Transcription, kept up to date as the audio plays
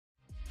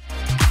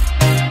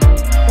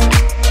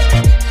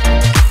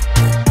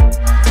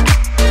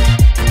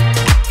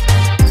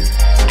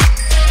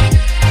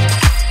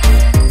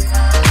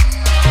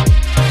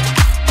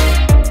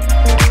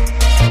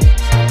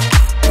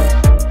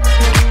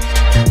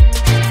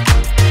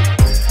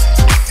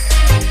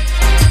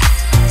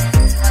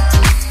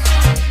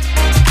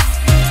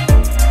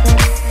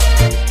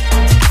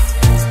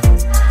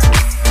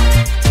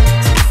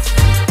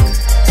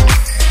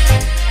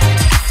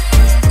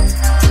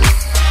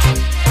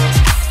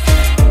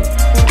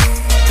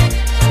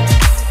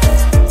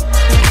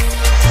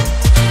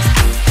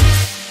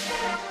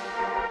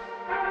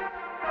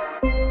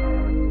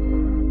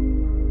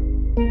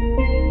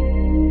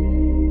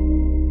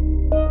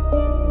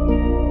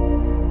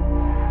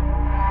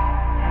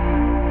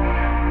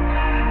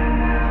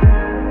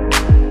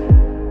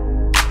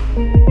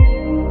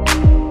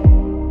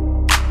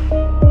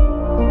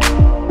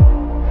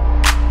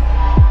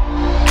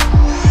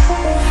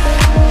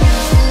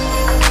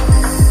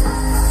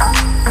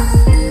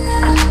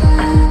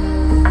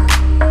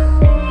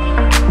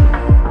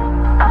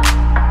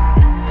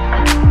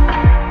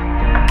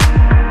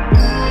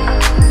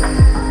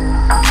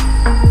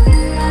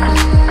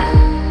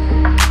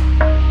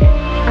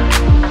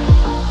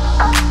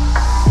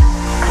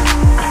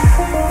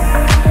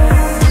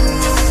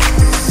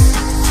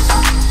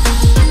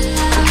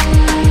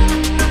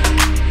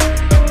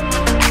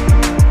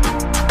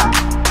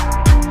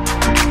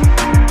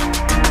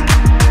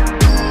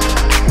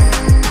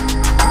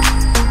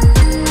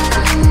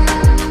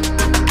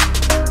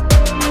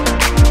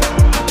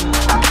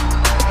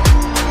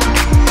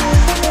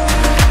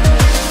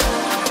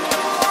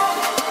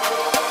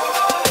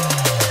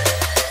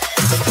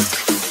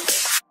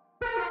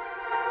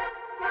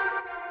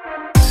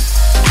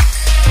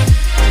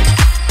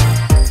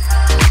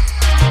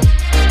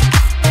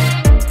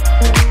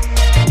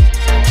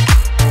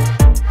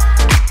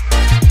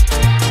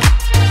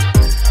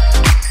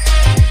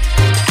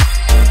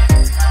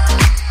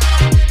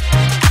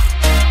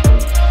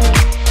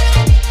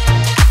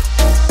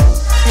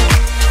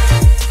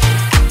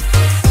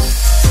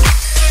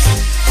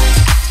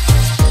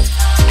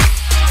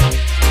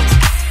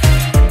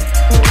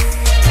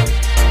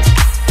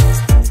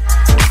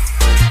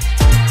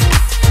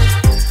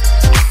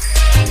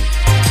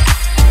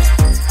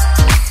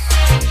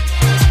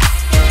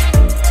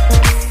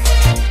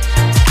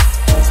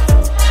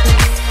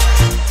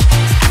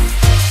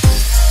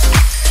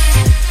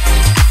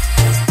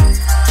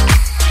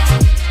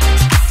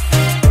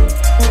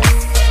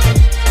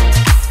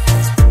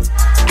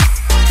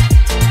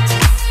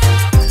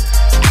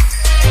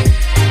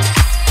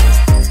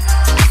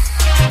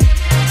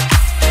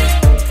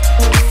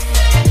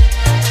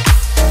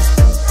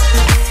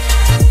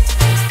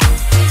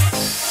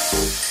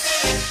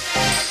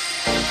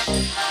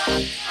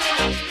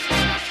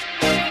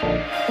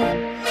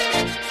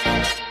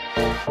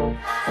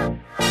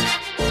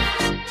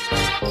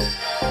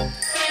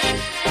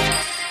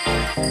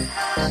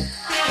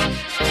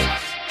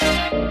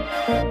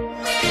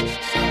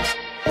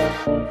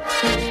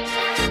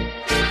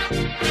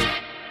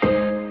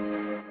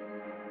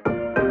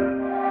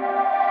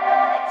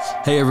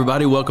Hey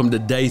everybody, welcome to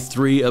day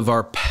 3 of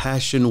our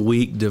Passion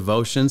Week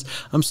devotions.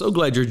 I'm so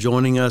glad you're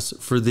joining us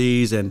for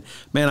these, and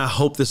man, I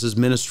hope this is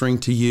ministering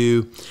to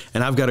you,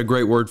 and I've got a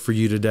great word for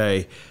you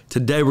today.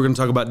 Today we're going to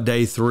talk about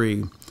day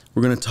 3.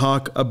 We're going to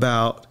talk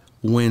about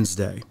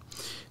Wednesday.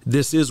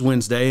 This is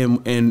Wednesday, and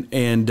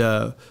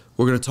we're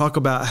going to talk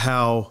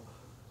about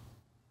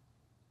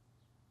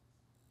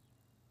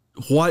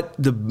what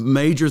the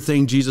major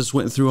thing Jesus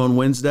went through on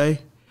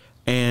Wednesday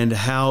and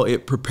how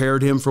it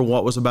prepared him for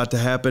what was about to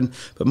happen.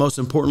 But most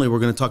importantly, we're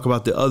going to talk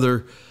about the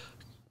other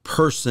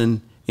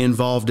person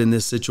involved in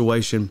this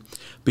situation,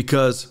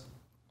 because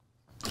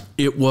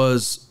it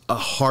was a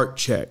heart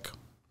check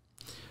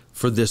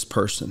for this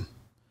person.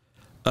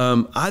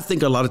 I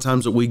think a lot of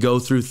times that we go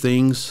through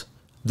things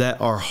that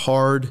are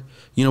hard.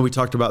 You know, we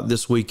talked about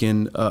this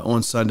weekend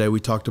on Sunday, we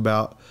talked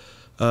about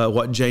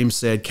what James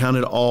said, count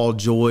it all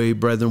joy,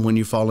 brethren, when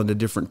you fall into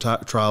different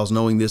trials,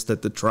 knowing this,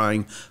 that the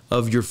trying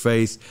of your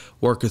faith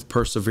worketh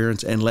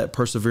perseverance, and let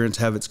perseverance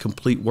have its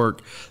complete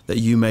work, that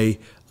you may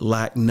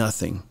lack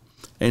nothing.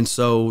 And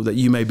so that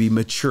you may be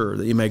mature,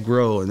 that you may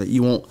grow, and that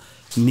you won't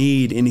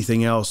need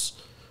anything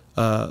else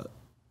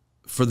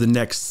for the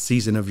next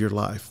season of your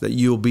life, that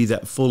you'll be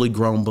that fully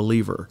grown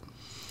believer.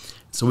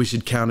 So we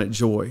should count it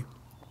joy.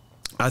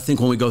 I think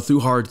when we go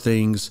through hard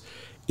things,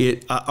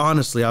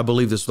 honestly, I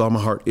believe this with all my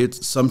heart.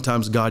 It's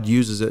sometimes God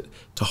uses it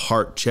to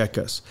heart check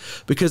us,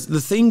 because the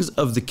things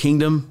of the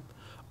kingdom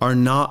are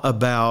not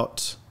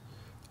about,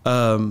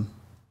 they're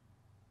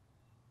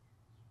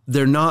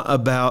not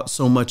about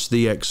so much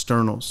the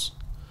externals.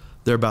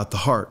 They're about the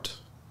heart.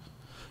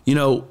 You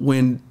know,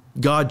 when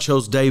God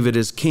chose David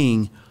as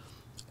king,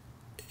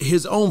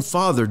 his own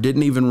father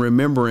didn't even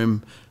remember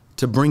him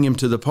to bring him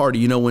to the party.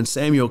 You know, when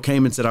Samuel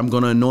came and said, I'm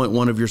going to anoint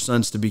one of your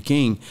sons to be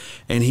king,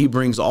 and he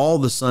brings all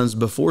the sons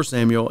before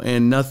Samuel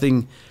and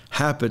nothing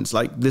happens.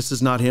 Like, this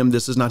is not him.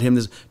 This is not him.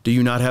 Do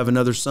you not have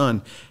another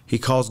son? He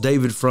calls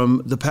David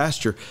from the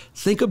pasture.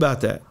 Think about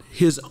that.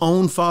 His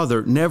own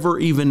father never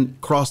even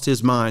crossed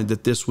his mind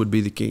that this would be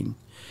the king,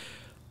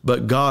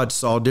 but God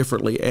saw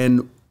differently.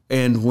 And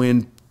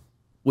when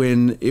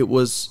it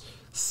was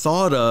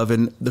thought of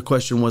and the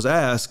question was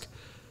asked,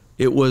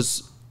 it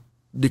was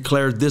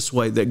declared this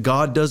way, that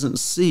God doesn't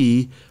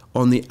see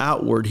on the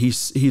outward,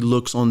 he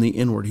looks on the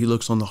inward, he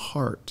looks on the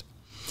heart.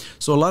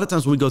 So a lot of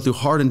times when we go through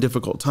hard and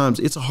difficult times,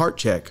 it's a heart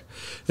check.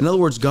 In other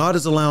words, God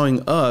is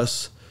allowing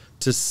us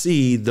to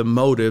see the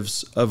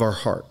motives of our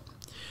heart.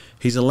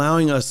 He's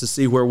allowing us to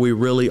see where we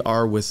really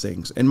are with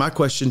things. And my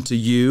question to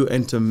you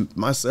and to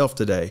myself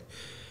today,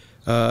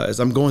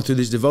 as I'm going through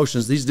these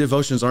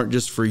devotions aren't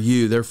just for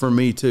you, they're for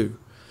me too.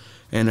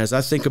 And as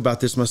I think about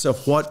this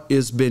myself, what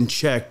has been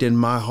checked in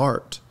my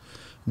heart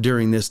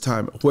during this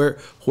time?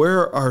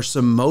 Where are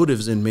some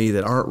motives in me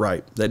that aren't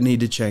right, that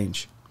need to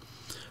change?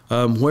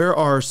 Where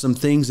are some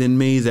things in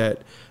me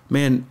that,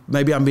 man,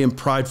 maybe I'm being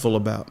prideful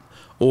about,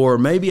 or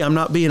maybe I'm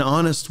not being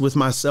honest with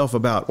myself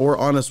about, or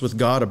honest with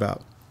God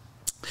about?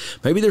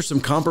 Maybe there's some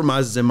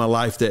compromises in my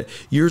life that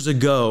years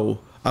ago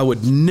I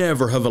would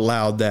never have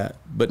allowed that,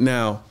 but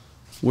now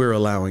we're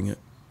allowing it.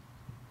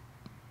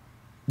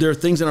 There are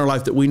things in our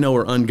life that we know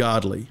are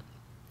ungodly,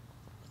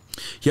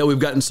 yet we've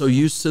gotten so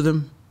used to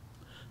them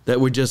that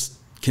we just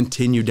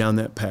continue down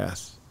that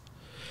path.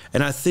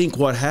 And I think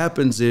what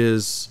happens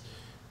is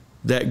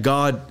that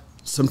God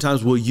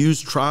sometimes will use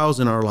trials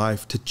in our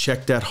life to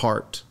check that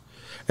heart.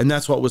 And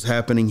that's what was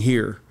happening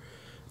here.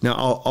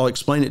 Now, I'll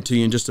explain it to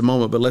you in just a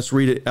moment, but let's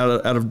read it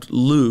out of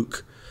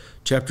Luke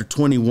chapter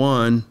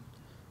 22,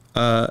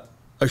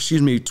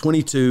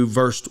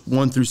 verse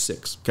 1 through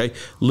 6. Okay,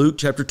 Luke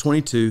chapter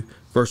 22,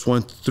 verse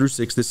 1 through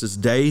 6. This is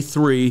day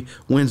 3,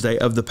 Wednesday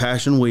of the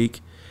Passion Week.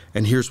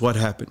 And here's what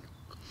happened.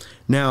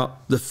 Now,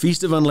 the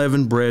feast of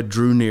unleavened bread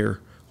drew near,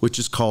 which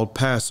is called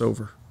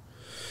Passover.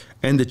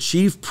 And the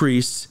chief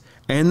priests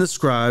and the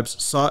scribes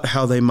sought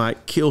how they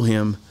might kill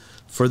him,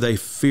 for they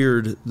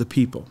feared the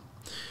people.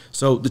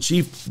 So the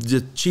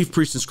chief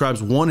priests and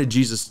scribes wanted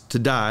Jesus to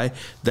die.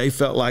 They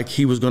felt like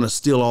he was going to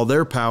steal all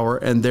their power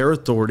and their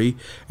authority,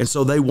 and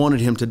so they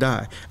wanted him to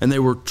die. And they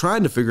were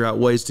trying to figure out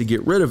ways to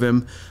get rid of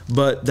him,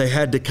 but they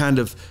had to kind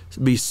of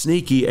be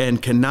sneaky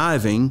and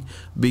conniving,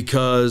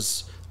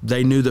 because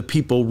they knew the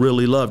people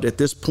really loved. At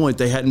this point,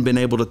 they hadn't been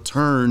able to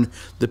turn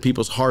the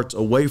people's hearts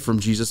away from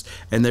Jesus,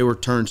 and they were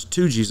turned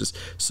to Jesus.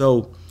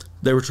 So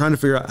they were trying to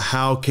figure out,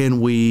 how can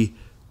we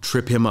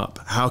trip him up?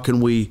 How can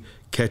we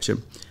catch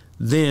him?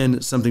 Then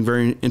something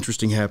very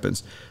interesting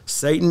happens.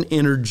 Satan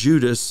entered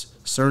Judas,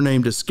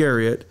 surnamed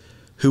Iscariot,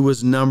 who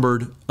was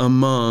numbered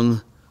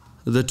among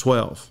the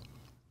 12.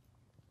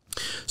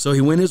 So he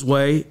went his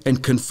way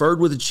and conferred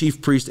with the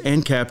chief priests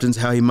and captains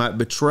how he might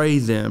betray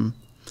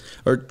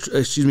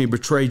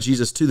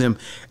Jesus to them.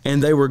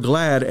 And they were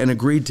glad and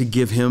agreed to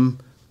give him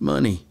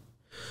money.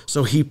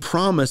 So he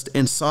promised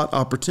and sought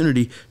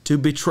opportunity to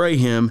betray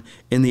him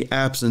in the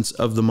absence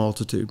of the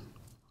multitude.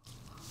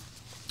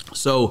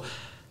 So,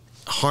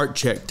 heart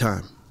check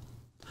time.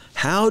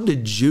 How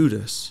did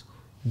Judas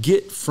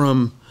get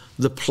from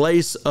the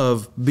place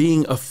of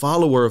being a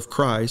follower of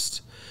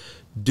Christ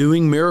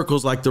doing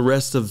miracles like the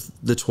rest of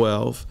the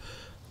 12,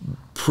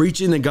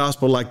 preaching the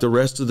gospel like the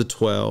rest of the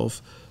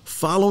 12,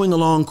 following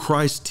along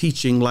Christ's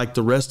teaching like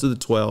the rest of the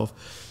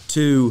 12,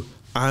 to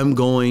I'm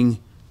going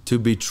to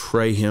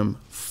betray him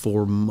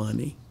for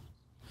money.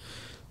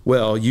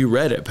 Well, you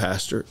read it,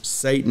 Pastor.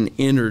 Satan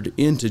entered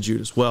into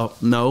Judas. Well,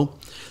 no,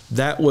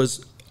 that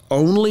was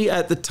only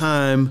at the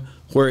time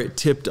where it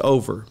tipped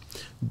over.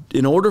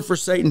 In order for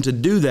Satan to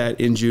do that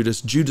in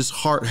Judas, Judas'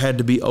 heart had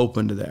to be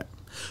open to that.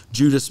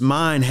 Judas'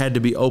 mind had to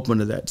be open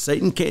to that.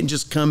 Satan can't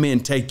just come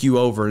in, take you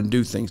over, and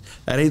do things.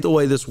 That ain't the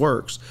way this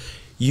works.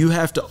 You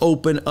have to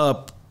open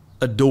up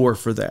a door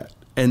for that.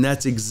 And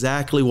that's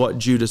exactly what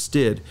Judas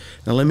did.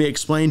 Now, let me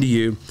explain to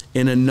you,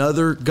 in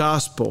another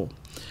gospel,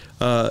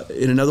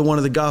 in another one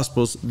of the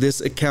gospels,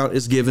 this account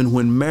is given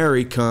when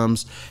Mary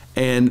comes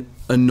and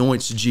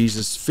anoints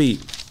Jesus'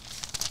 feet.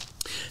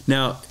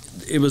 Now,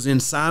 it was in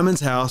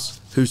Simon's house,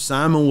 who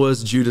Simon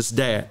was Judas'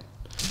 dad.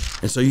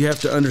 And so you have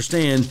to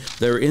understand,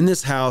 they were in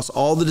this house,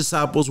 all the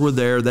disciples were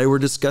there, they were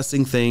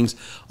discussing things.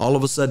 All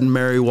of a sudden,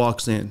 Mary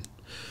walks in.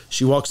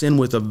 She walks in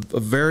with a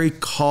very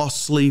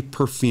costly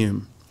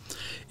perfume.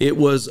 It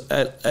was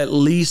at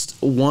least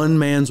one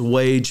man's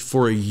wage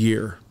for a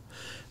year.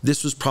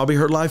 This was probably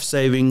her life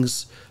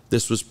savings.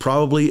 This was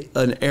probably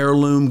an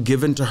heirloom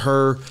given to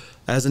her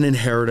as an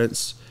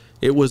inheritance.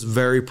 It was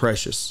very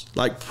precious,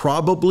 like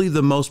probably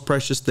the most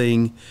precious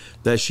thing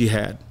that she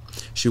had.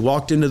 She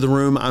walked into the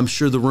room. I'm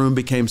sure the room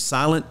became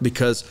silent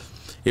because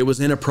it was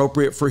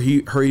inappropriate for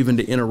her even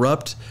to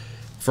interrupt,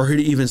 for her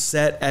to even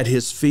sit at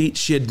his feet.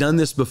 She had done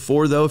this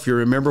before, though. If you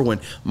remember, when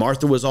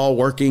Martha was all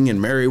working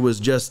and Mary was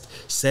just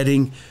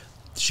sitting,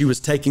 she was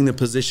taking the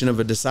position of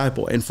a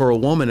disciple. And for a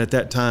woman at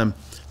that time,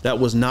 that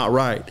was not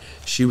right.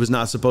 She was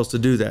not supposed to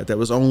do that. That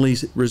was only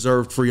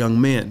reserved for young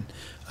men.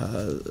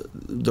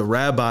 The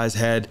rabbis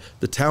had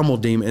the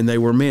Talmudim, and they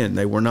were men.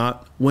 They were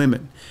not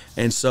women.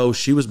 And so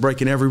she was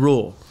breaking every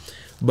rule.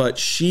 But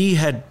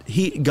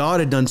God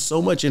had done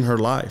so much in her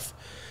life.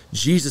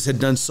 Jesus had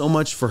done so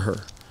much for her.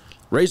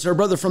 Raised her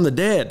brother from the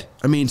dead.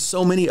 I mean,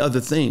 so many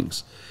other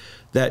things,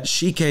 that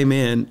she came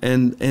in,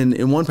 and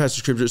in one passage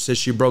of scripture it says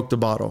she broke the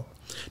bottle.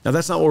 Now,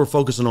 that's not what we're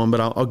focusing on, but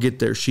I'll get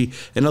there.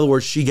 In other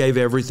words, she gave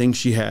everything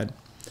she had.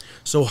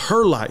 So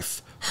her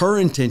life, her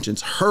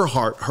intentions, her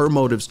heart, her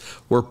motives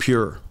were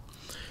pure.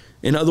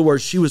 In other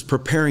words, she was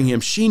preparing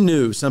him. She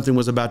knew something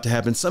was about to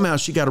happen. Somehow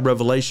she got a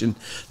revelation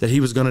that he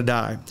was going to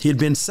die. He had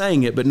been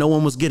saying it, but no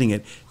one was getting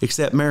it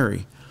except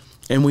Mary.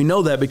 And we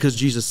know that because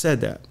Jesus said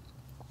that.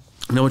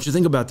 Now, I want you to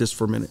think about this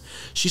for a minute.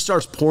 She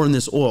starts pouring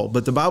this oil,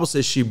 but the Bible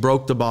says she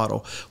broke the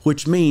bottle,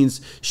 which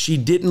means she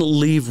didn't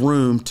leave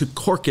room to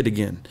cork it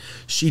again.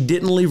 She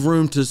didn't leave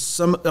room to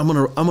I'm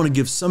going to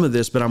give some of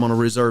this, but I'm going to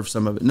reserve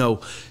some of it. No,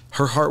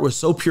 her heart was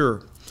so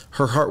pure.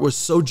 Her heart was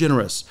so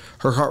generous.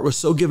 Her heart was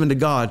so given to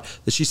God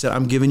that she said,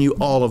 I'm giving you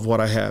all of what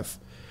I have.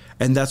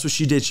 And that's what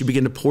she did. She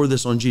began to pour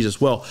this on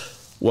Jesus. Well,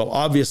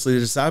 obviously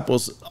the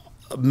disciples,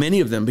 many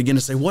of them begin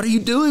to say, what are you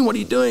doing? What are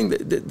you doing?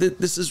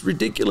 This is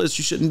ridiculous.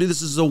 You shouldn't do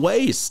this. This is a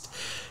waste.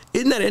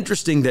 Isn't that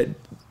interesting that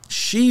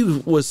she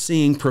was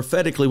seeing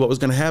prophetically what was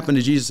going to happen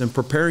to Jesus and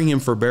preparing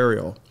him for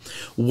burial,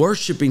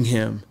 worshiping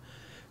him,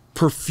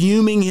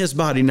 perfuming his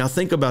body. Now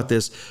think about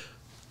this.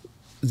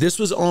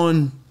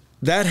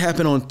 That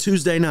happened on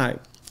Tuesday night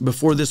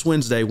before this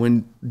Wednesday,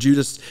 when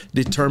Judas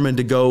determined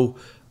to go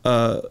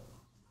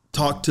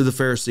talk to the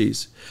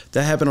Pharisees.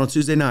 That happened on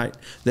Tuesday night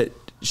that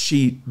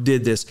she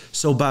did this.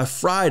 So by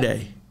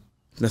Friday,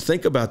 now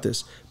think about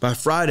this. By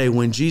Friday,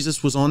 when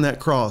Jesus was on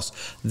that cross,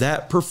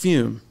 that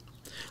perfume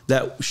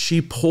that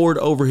she poured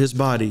over his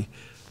body,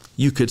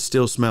 you could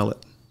still smell it.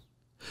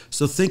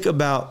 So think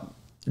about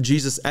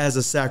Jesus as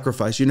a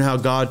sacrifice. You know how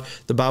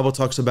the Bible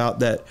talks about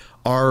that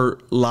our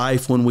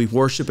life, when we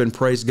worship and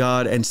praise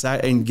God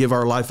and give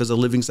our life as a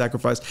living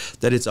sacrifice,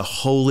 that it's a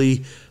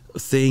holy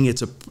thing.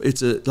 It's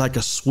like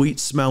a sweet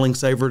smelling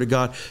savor to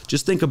God.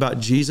 Just think about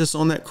Jesus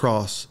on that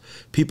cross,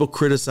 people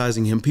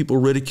criticizing him, people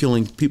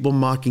ridiculing, people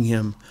mocking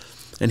him,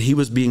 and he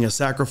was being a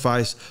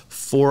sacrifice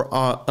for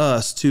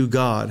us to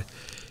God.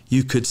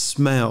 You could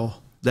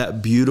smell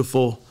that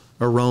beautiful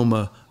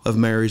aroma of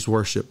Mary's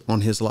worship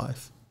on his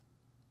life.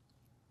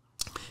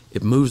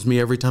 It moves me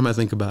every time I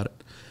think about it.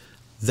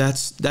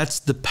 That's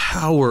the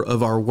power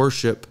of our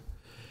worship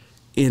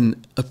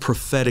in a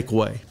prophetic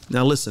way.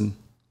 Now listen,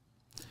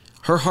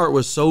 her heart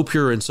was so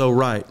pure and so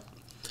right.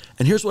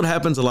 And here's what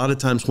happens a lot of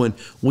times when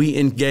we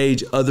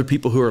engage other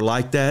people who are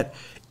like that.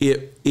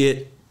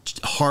 It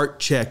heart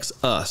checks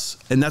us.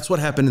 And that's what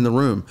happened in the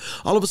room.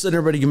 All of a sudden,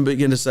 everybody can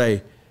begin to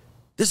say,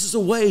 this is a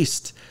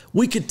waste.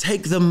 We could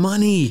take the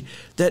money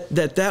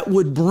that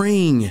would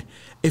bring.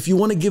 If you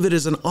want to give it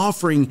as an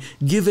offering,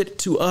 give it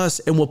to us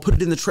and we'll put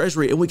it in the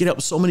treasury and we can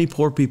help so many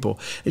poor people.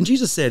 And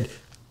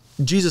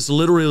Jesus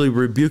literally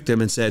rebuked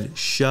them and said,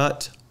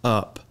 shut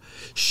up.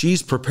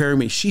 She's preparing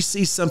me. She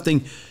sees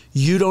something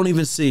you don't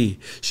even see.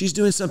 She's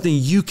doing something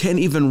you can't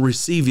even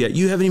receive yet.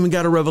 You haven't even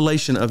got a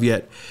revelation of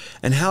yet.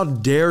 And how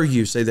dare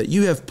you say that?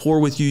 You have poor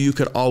with you, you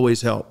could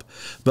always help.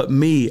 But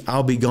me,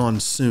 I'll be gone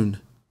soon.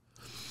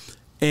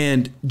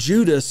 And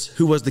Judas,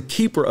 who was the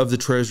keeper of the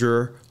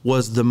treasure,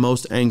 was the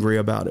most angry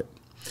about it,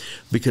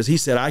 because he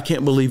said, I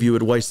can't believe you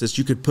would waste this.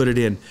 You could put it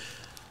in.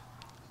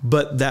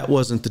 But that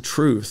wasn't the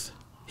truth.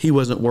 He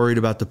wasn't worried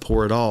about the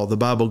poor at all. The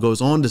Bible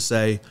goes on to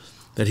say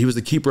that he was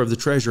the keeper of the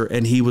treasure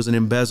and he was an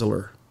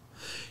embezzler.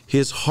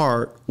 His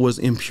heart was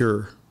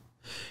impure.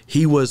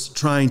 He was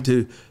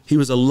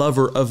a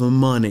lover of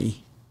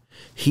money.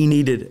 He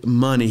needed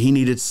money. He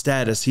needed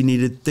status. He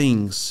needed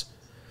things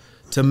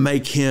to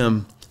make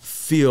him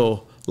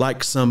feel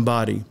like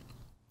somebody,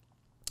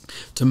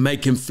 to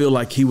make him feel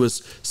like he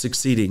was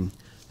succeeding,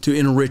 to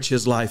enrich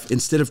his life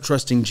instead of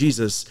trusting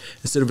Jesus,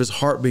 instead of his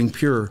heart being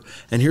pure.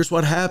 And here's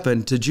what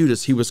happened to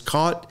Judas. He was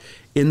caught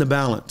in the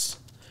balance.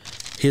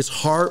 His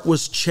heart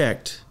was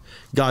checked.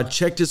 God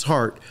checked his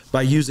heart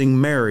by using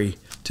Mary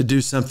to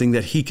do something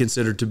that he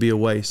considered to be a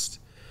waste.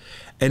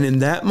 And in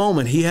that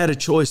moment, he had a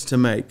choice to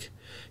make.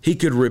 He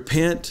could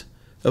repent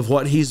of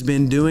what he's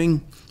been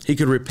doing. He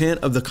could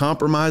repent of the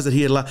compromise that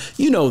he had allowed.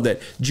 You know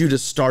that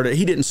Judas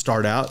he didn't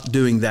start out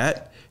doing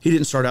that. He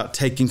didn't start out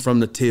taking from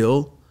the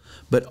till.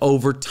 But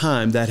over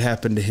time, that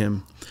happened to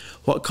him.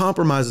 What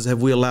compromises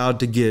have we allowed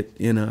to get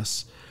in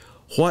us?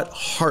 What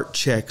heart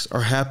checks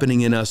are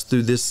happening in us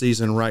through this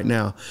season right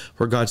now,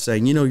 where God's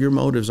saying, your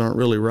motives aren't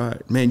really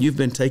right. Man, you've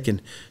been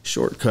taking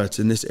shortcuts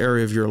in this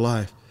area of your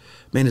life.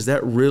 Man,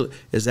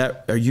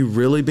 are you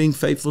really being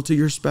faithful to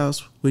your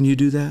spouse when you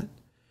do that?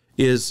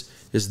 Is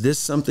this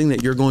something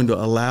that you're going to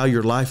allow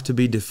your life to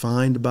be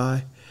defined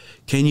by?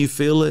 Can you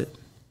feel it?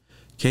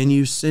 Can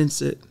you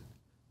sense it?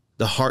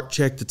 The heart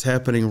check that's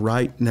happening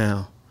right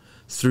now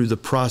through the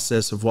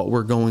process of what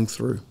we're going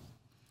through.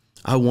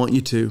 I want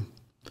you to.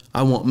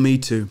 I want me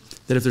to.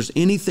 That if there's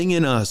anything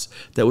in us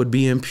that would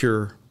be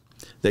impure,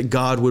 that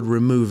God would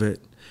remove it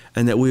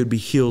and that we would be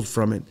healed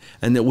from it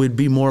and that we'd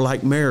be more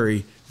like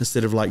Mary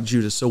instead of like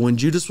Judas. So when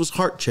Judas was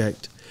heart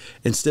checked,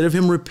 instead of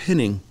him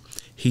repenting,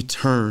 he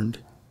turned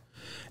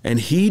and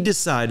he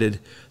decided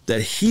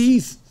that he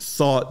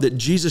thought that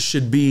Jesus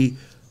should be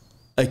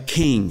a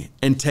king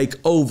and take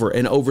over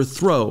and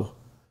overthrow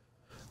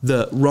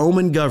the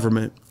Roman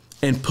government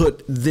and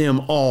put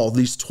them all,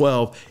 these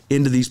 12,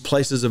 into these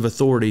places of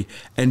authority.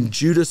 And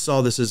Judas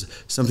saw this as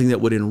something that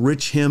would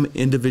enrich him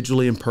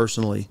individually and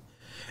personally.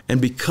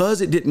 And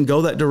because it didn't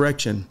go that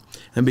direction,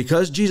 and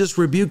because Jesus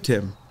rebuked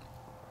him,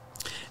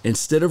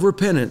 instead of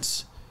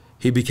repentance,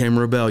 he became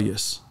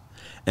rebellious.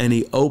 And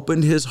he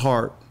opened his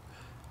heart.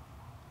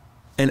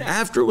 And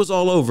after it was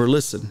all over,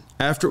 listen,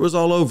 after it was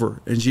all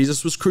over and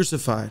Jesus was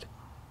crucified,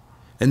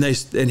 and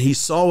he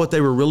saw what they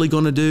were really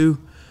going to do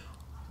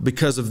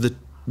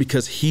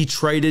because he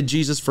traded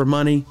Jesus for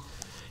money.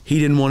 He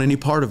didn't want any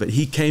part of it.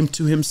 He came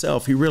to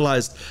himself. He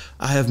realized,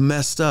 I have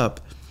messed up,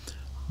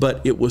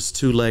 but it was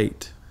too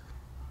late.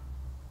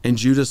 And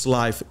Judas'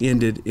 life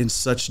ended in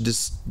such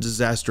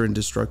disaster and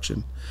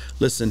destruction.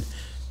 Listen,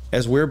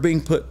 as we're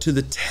being put to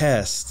the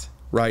test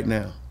right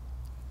now,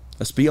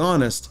 let's be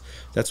honest,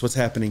 that's what's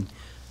happening.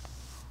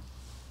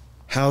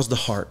 How's the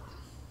heart?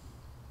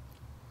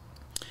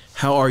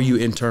 How are you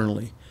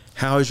internally?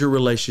 How is your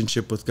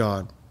relationship with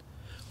God?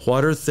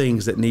 What are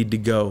things that need to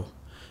go?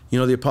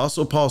 The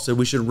Apostle Paul said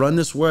we should run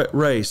this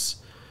race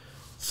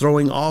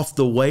throwing off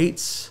the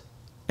weights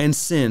and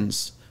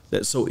sins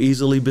that so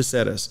easily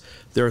beset us.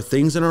 There are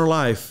things in our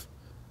life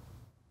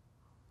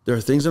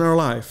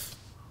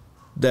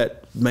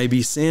that may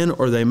be sin,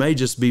 or they may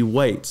just be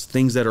weights,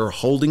 things that are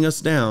holding us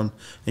down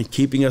and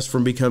keeping us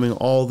from becoming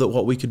all that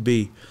what we could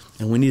be.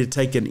 And we need to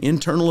take an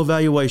internal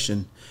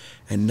evaluation,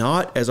 and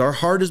not, as our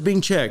heart is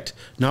being checked,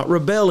 not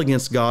rebel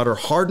against God or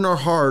harden our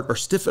heart or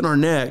stiffen our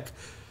neck,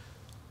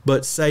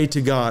 but say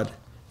to God,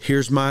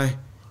 here's my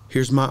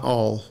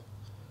all.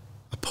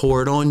 I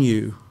pour it on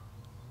you.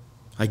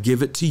 I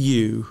give it to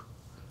you.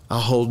 I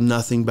hold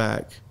nothing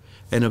back.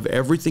 And of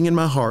everything in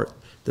my heart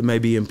that may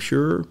be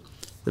impure,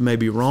 that may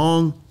be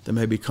wrong, that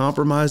may be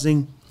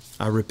compromising,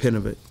 I repent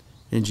of it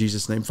in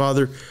Jesus' name.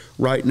 Father,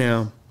 right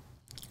now,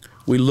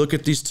 we look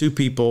at these two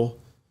people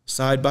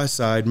side by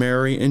side,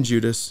 Mary and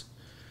Judas,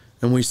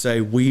 and we say,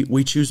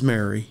 we choose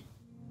Mary.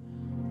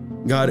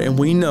 God, and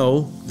we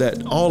know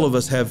that all of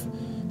us have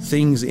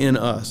things in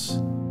us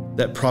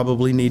that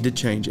probably need to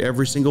change.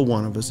 Every single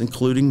one of us,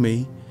 including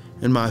me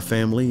and my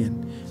family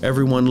and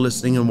everyone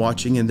listening and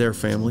watching and their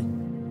family.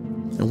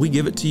 And we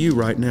give it to you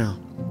right now.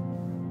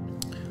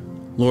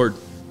 Lord,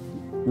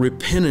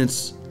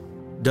 repentance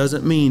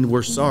doesn't mean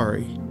we're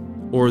sorry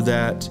or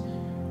that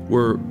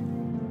we're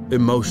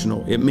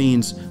emotional. It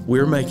means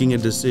we're making a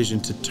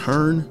decision to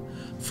turn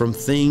from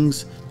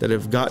things that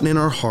have gotten in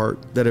our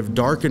heart, that have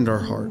darkened our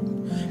heart,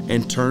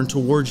 and turn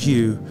towards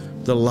you,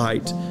 the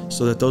light,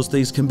 so that those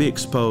things can be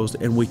exposed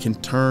and we can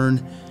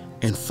turn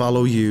and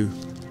follow you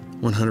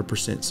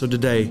 100%. So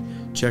today,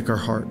 check our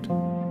heart.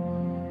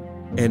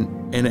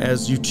 And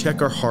as you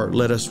check our heart,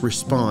 let us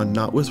respond,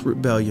 not with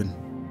rebellion,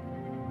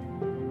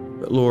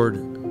 but Lord,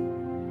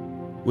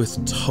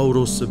 with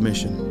total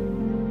submission.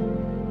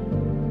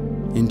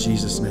 In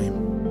Jesus' name,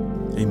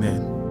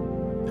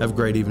 amen. Have a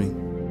great evening.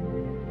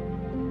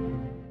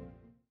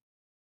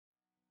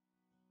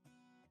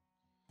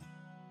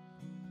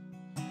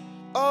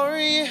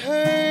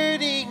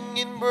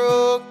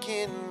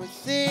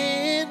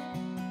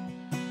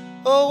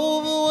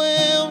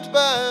 overwhelmed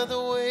by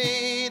the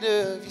weight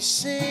of your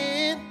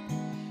sin,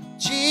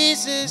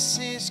 Jesus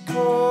is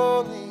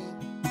calling.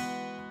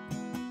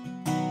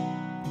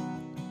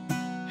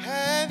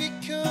 Have you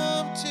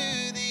come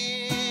to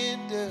the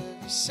end of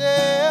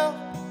yourself?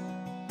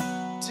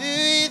 Do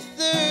you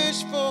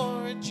thirst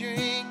for a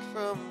drink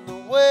from the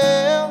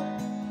well?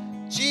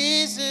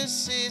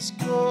 Jesus is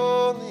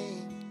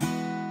calling.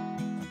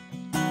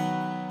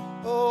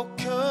 Oh,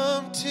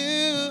 come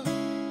to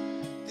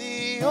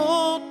the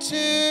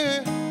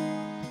altar.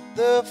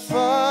 The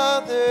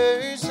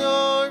Father's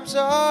arms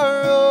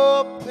are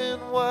open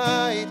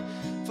wide.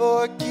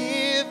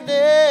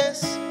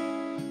 Forgiveness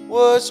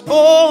was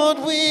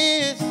born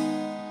with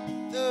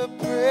the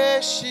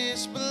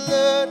precious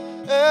blood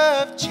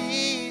of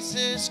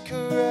Jesus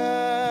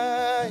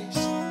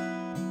Christ.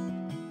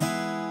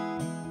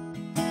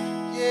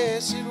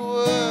 Yes, it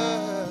was.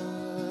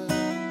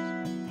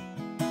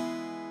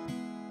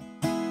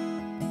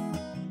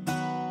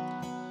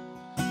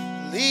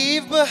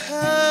 Leave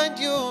behind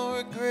your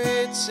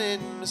regrets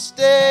and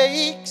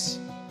mistakes.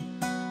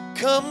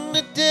 Come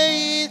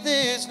today,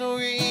 there's no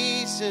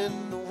reason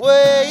to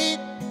wait.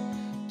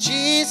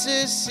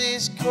 Jesus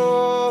is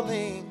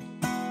calling.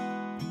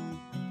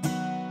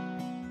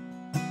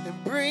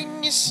 And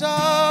bring your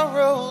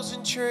sorrows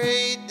and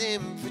trade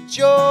them for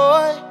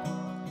joy.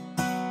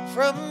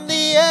 From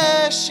the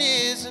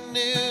ashes a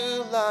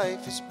new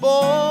life is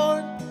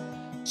born.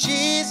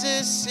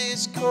 Jesus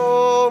is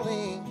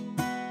calling.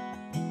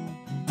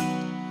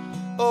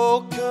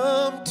 Oh,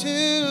 come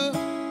to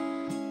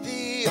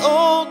the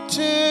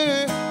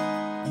altar.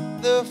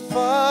 The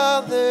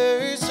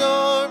Father's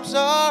arms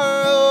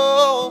are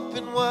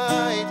open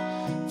wide.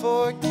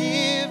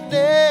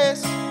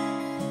 Forgiveness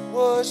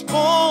was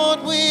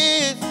born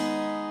with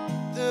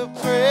the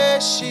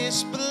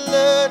precious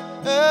blood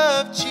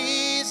of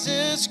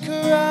Jesus Christ.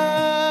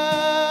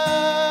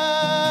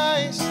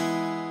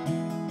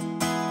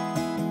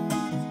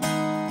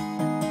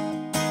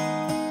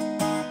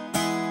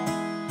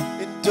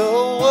 And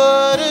oh,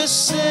 what a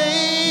Savior!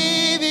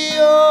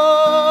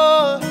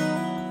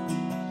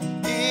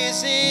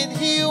 Isn't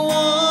He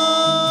wonderful?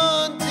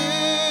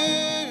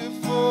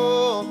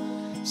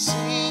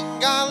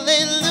 Sing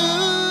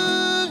hallelujah,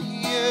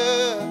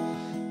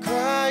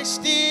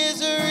 Christ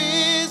is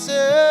risen.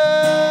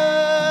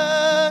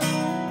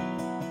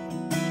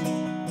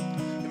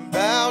 And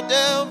bow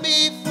down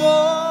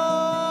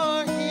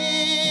before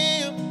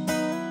Him,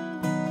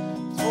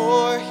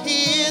 for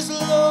He is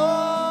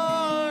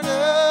Lord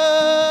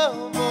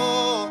of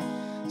all.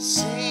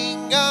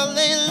 Sing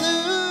hallelujah,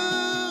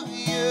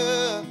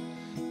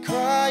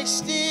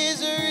 Christ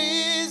is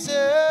risen.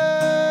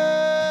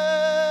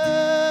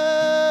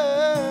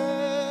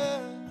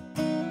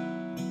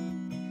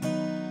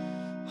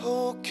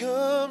 Oh,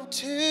 come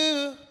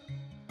to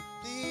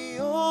the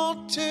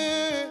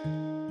altar.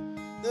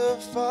 The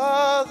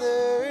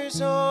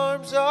Father's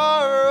arms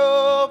are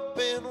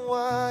open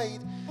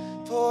wide.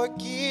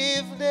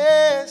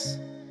 Forgiveness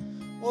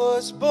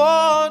was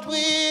bought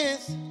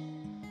with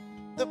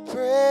the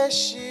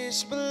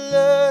precious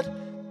blood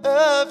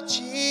of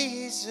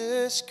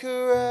Jesus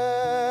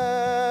Christ.